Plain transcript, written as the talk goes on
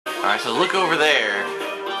Alright, so look over there.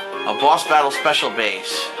 A boss battle special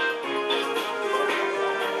base.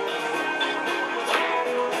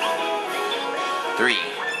 Three.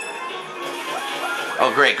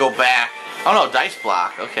 Oh great, go back. Oh no, dice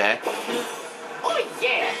block, okay. Oh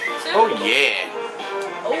yeah. Oh yeah.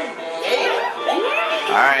 Oh yeah.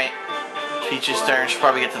 Alright. Peach's turn, she'll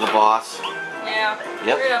probably get to the boss. Yeah.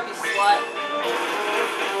 Yep. Hurry up, you slut.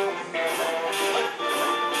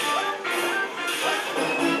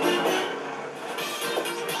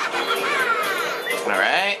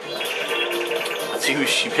 Alright. Let's see who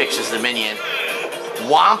she picks as the minion.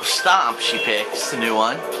 Womp Stomp she picks, the new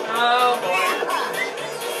one. Oh boy.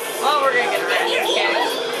 Well, we're gonna get ready. Okay.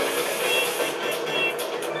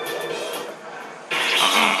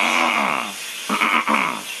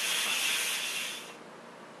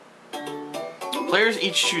 Players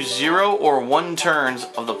each choose 0 or 1 turns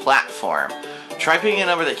of the platform. Try picking a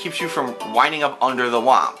number that keeps you from winding up under the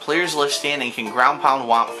Womp. Players left standing can ground pound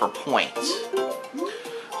Womp for points.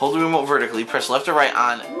 Hold the remote vertically, press left or right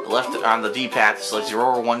on the D-pad to select 0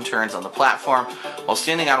 or 1 turns on the platform. While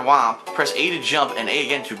standing on Womp, press A to jump and A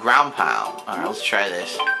again to ground pound. Alright, let's try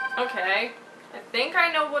this. Okay. I think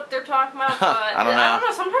I know what they're talking about, but I don't know.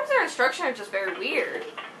 Sometimes their instructions are just very weird.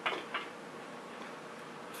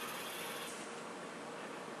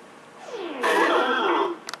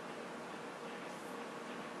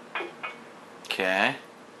 Okay.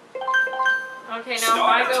 Okay, now if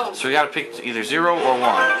I go... So we gotta pick either 0 or 1.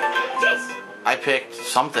 I picked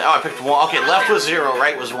something. Oh, I picked 1. Okay, left was 0,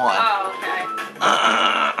 right was 1. Oh, okay.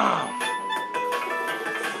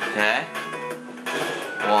 Okay.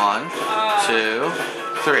 1, 2,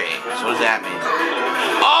 3. So what does that mean?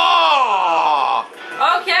 Oh!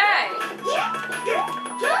 Okay.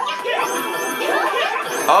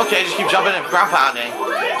 Okay, just keep jumping and ground pounding.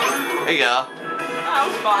 There you go. Oh, that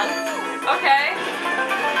was fun. Okay.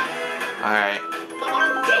 Alright.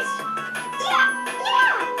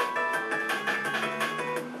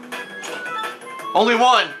 Only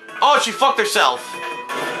 1. Oh, she fucked herself.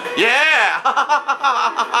 Yeah!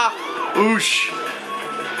 Oosh.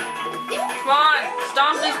 Come on.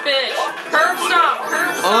 Stomp this bitch. Curb stomp.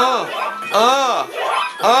 Curb stomp.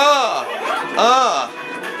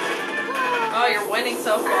 Oh, you're winning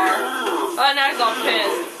so far. Oh, now he's all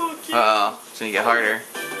pissed. Uh-oh. It's gonna get harder.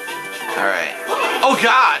 Alright. Oh,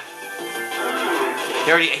 God!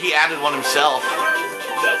 He added one himself.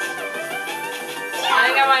 I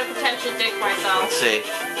think I might potentially dick myself. Let's see.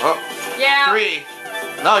 Oh. Yeah. 3.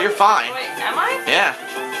 No, you're fine. Wait, am I? Yeah.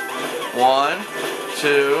 1, 2. Oh,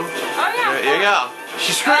 yeah. There you go.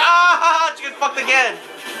 She screwed. Ah! She got fucked again.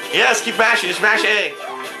 Yes, keep mashing. Just mash A.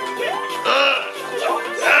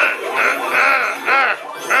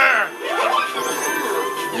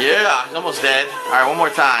 Yeah, he's almost dead. Alright, one more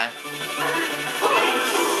time.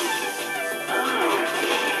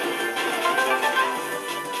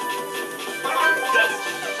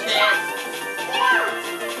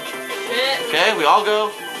 Shit. Okay, we all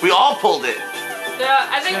go. We all pulled it. Yeah,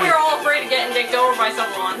 I think we were all afraid of getting dicked over by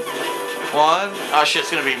someone. 1. Oh shit,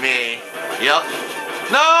 it's gonna be me. Yep.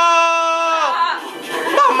 No!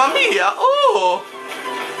 Mamma mia! Ooh!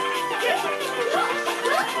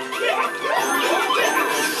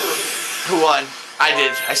 Who won? I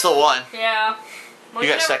did. I still won. Yeah. Well, You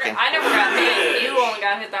got second. I never got hit. You only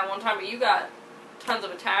got hit that one time, but you got tons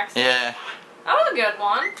of attacks. Yeah. That was a good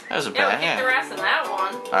one. That was a Yeah, bad. we kicked their ass in that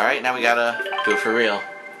one. Alright, now we gotta do it for real.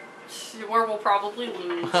 Where we'll probably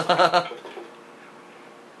lose.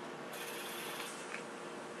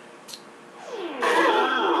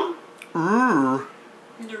 Ooh.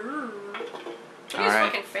 Look at his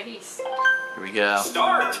Alright. fucking face. Here we go.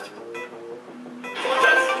 Start!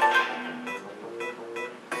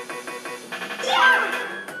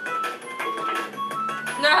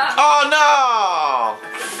 Nah. Oh no!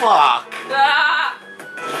 Fuck. Ah.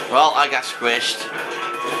 Well, I got squished.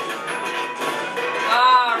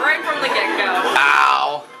 Right from the get-go.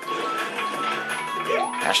 Ow!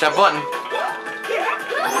 Mash that button.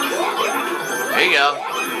 There you go.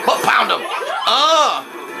 Pound him!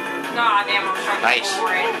 Nah, damn, I'm trying Nice. to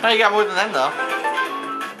for it. Oh, you got more than them, though.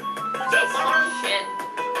 Shit.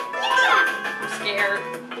 I'm scared.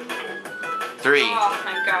 3. Oh,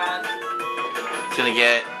 my God. It's gonna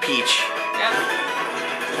get Peach. Yep.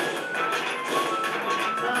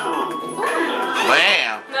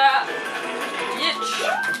 Bam! Nah. Yitch.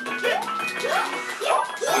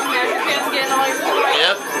 Yeah, your kid's getting all your points.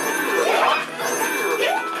 Yep.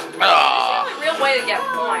 That's Oh. the only real way to get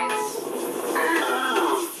points.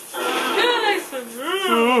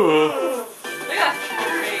 Ooh. Look at that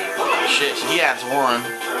face. Shit, he adds 1.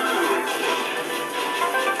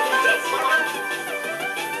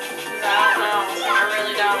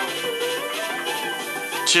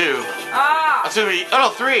 2. Ah! That's gonna be, oh no,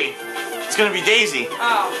 3. It's gonna be Daisy.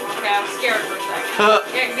 Oh, okay, I was scared for a second.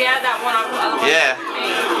 Yeah, because he had that one up, otherwise Yeah.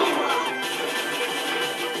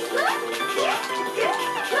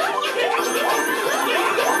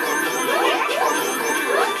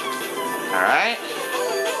 Alright.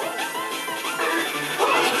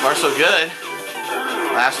 So far so good.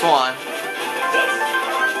 Last one.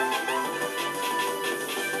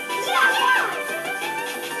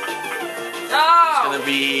 Oh! It's gonna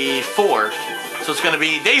be 4. So it's gonna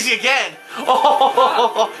be Daisy again.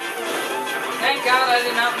 Oh! Thank God I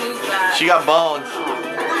did not lose that. She got boned.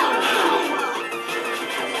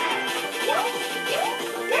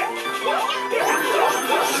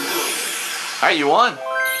 Alright, you won.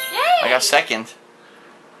 Yay! I got second.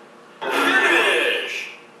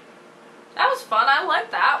 That was fun. I like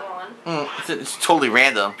that one. It's totally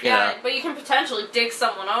random. Yeah, but you can potentially dig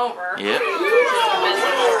someone over. Yep. Which is the best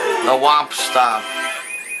part. The womp stomp.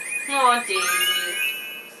 Aw, Daisy.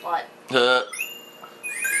 Slut.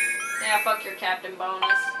 Yeah, fuck your captain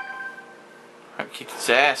bonus. I kicked its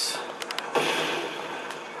ass.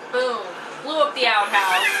 Boom. Blew up the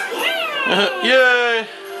outhouse. Yay!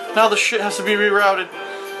 Now the shit has to be rerouted.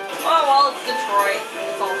 Oh, well, it's Detroit.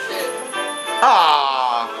 It's all shit.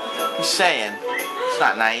 Ah, he's saying. It's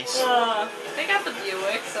not nice. They got the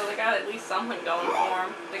Buick, so they got at least something going for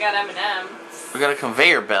them. They got M&M. We got a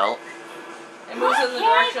conveyor belt. It moves in the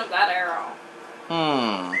direction of that arrow.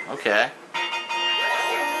 Okay.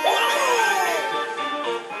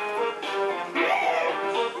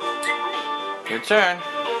 Your turn.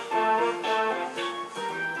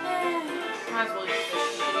 Might as well use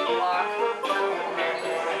this shitty block.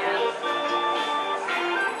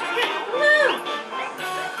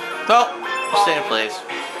 Nope. Stay in place.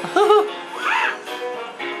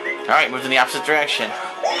 Alright, move in the opposite direction.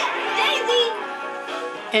 Daisy!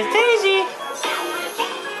 It's Daisy!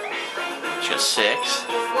 She got 6.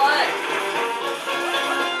 What?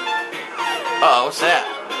 Uh-oh, what's that?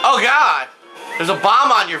 Oh god! There's a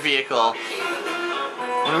bomb on your vehicle.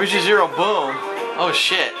 When it reaches 0, boom. Oh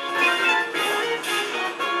shit.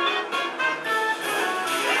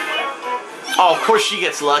 Oh, of course she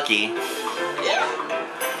gets lucky.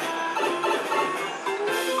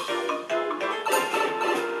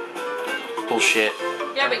 Bullshit.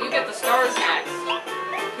 Yeah, but you get the stars next.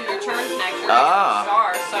 Because your turn's next, you're Ah, getting the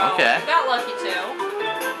stars. So okay. you got lucky too.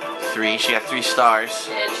 3. She got 3 stars.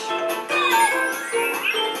 Bitch.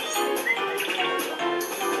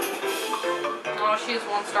 Oh, she's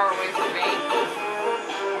 1 star away from me.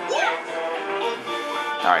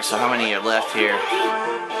 Alright, so how many are left here?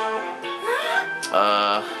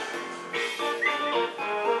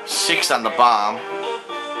 6 on the bomb.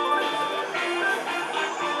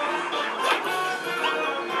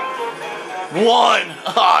 1!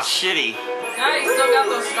 Oh, shitty. No, you still got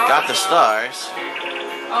those stars. Got the stars.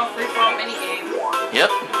 Oh, free-for-all minigame. Yep.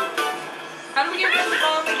 How do we get rid of the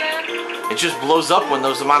bomb again? It just blows up when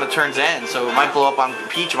those amount of turns end. So it might blow up on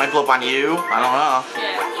Peach, it might blow up on you. I don't know.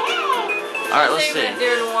 Shit. Alright, let's Save see. it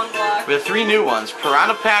 0 to 1 block. We have 3 new ones.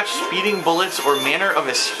 Piranha Patch, Speeding Bullets, or Manner of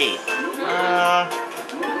Escape.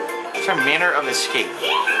 Let's try Manner of Escape.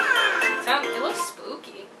 It looks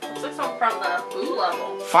spooky. Looks like something from the Boo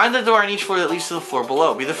level. Find the door on each floor that leads to the floor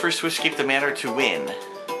below. Be the first to escape the manor to win.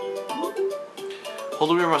 Hold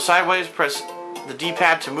the remote sideways, press the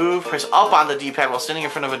D-pad to move, press up on the D-pad while standing in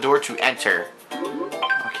front of a door to enter.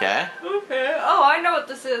 Okay. Okay. Oh, I know what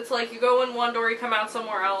this is. It's like you go in one door, you come out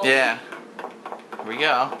somewhere else. Yeah. Here we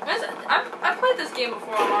go. I've played this game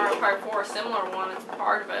before on Mario Kart 4, a similar one. It's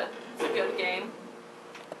part of it. It's a good game.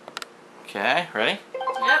 Okay, ready?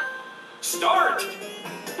 Yep. Start!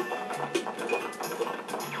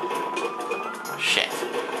 Shit.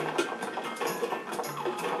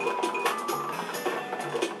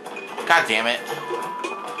 God damn it.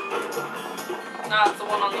 No, it's the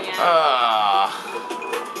one on the end.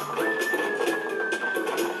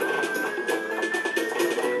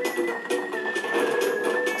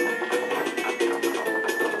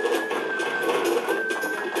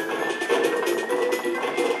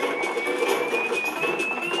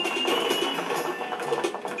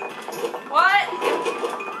 What?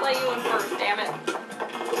 Let you in first, damn it.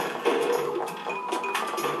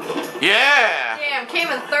 Yeah! Damn, came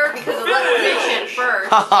in third because it let the bitch in first.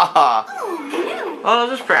 Ha ha ha. Well,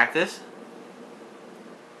 just practice.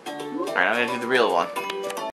 Alright, I'm gonna do the real one.